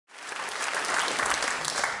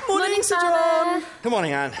morning, Sir John. Good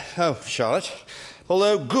morning, Anne. Oh, Charlotte.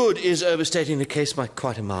 Although good is overstating the case by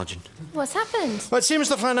quite a margin. What's happened? Well, it seems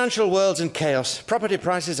the financial world's in chaos. Property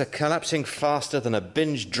prices are collapsing faster than a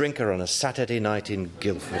binge drinker on a Saturday night in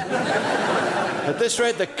Guildford. At this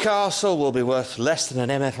rate, the castle will be worth less than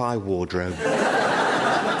an MFI wardrobe.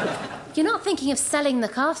 You're not thinking of selling the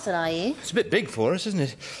castle, are you? It's a bit big for us, isn't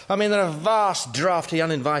it? I mean, there are vast, drafty,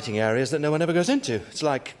 uninviting areas that no one ever goes into. It's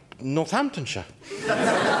like Northamptonshire.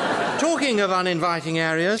 Talking of uninviting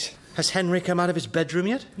areas... Has Henry come out of his bedroom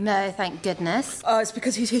yet? No, thank goodness. It's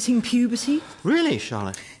because he's hitting puberty. Really,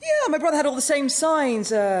 Charlotte? Yeah, my brother had all the same signs.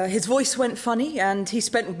 His voice went funny, and he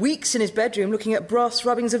spent weeks in his bedroom looking at brass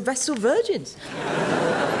rubbings of Vestal virgins.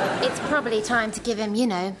 It's probably time to give him,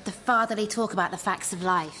 the fatherly talk about the facts of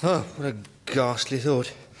life. Oh, what a ghastly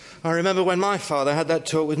thought. I remember when my father had that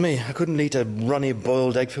talk with me. I couldn't eat a runny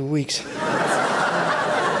boiled egg for weeks.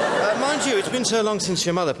 Mind you, it's been so long since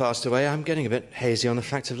your mother passed away, I'm getting a bit hazy on the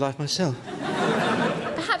facts of life myself.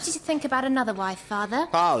 Perhaps you should think about another wife, Father.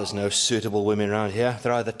 Ah, there's no suitable women around here.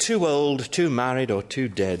 They're either too old, too married, or too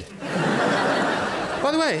dead.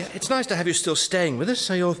 By the way, it's nice to have you still staying with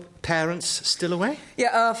us. Are your parents still away?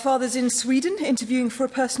 Yeah, Father's in Sweden, interviewing for a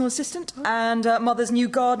personal assistant, and Mother's new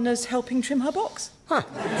gardener's helping trim her box. Huh.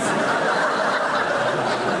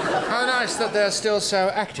 How nice that they're still so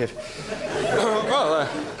active. Well,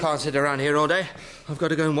 can't sit around here all day. I've got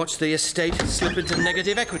to go and watch the estate slip into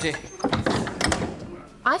negative equity.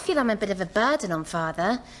 I feel I'm a bit of a burden on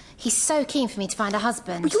Father. He's so keen for me to find a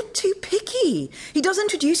husband. Well, you're too picky. He does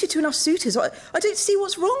introduce you to enough suitors. I don't see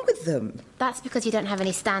what's wrong with them. That's because you don't have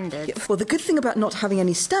any standards. Yeah, well, the good thing about not having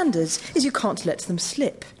any standards is you can't let them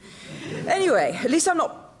slip. Anyway, at least I'm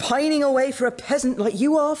not pining away for a peasant like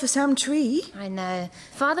you are for Sam Tree. I know.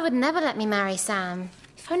 Father would never let me marry Sam.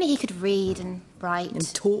 If only he could read and write.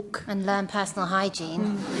 And talk. And learn personal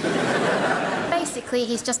hygiene. Basically,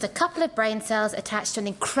 he's just a couple of brain cells attached to an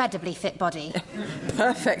incredibly fit body.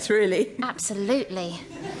 Perfect, really. Absolutely.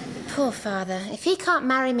 Poor Father. If he can't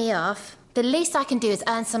marry me off, the least I can do is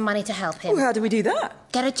earn some money to help him. Well, how do we do that?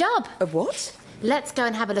 Get a job. A what? Let's go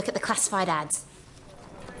and have a look at the classified ads.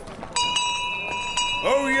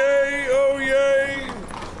 Oh, yay, oh, yay.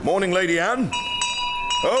 Morning, Lady Anne.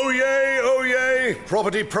 Oh, yay, oh, yay.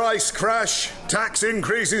 Property price crash. Tax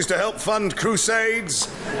increases to help fund crusades.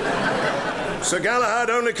 Sir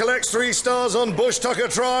Galahad only collects 3 stars on Bush Tucker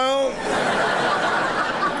trial.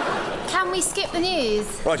 Can we skip the news?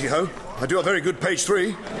 Righty-ho. I do a very good page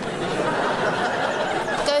 3.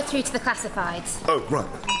 Go through to the classifieds. Oh, right.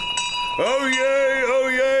 Oh, yay, oh,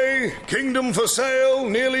 yay. Kingdom for sale,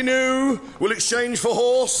 nearly new. Will exchange for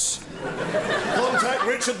horse. Contact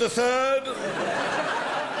Richard III.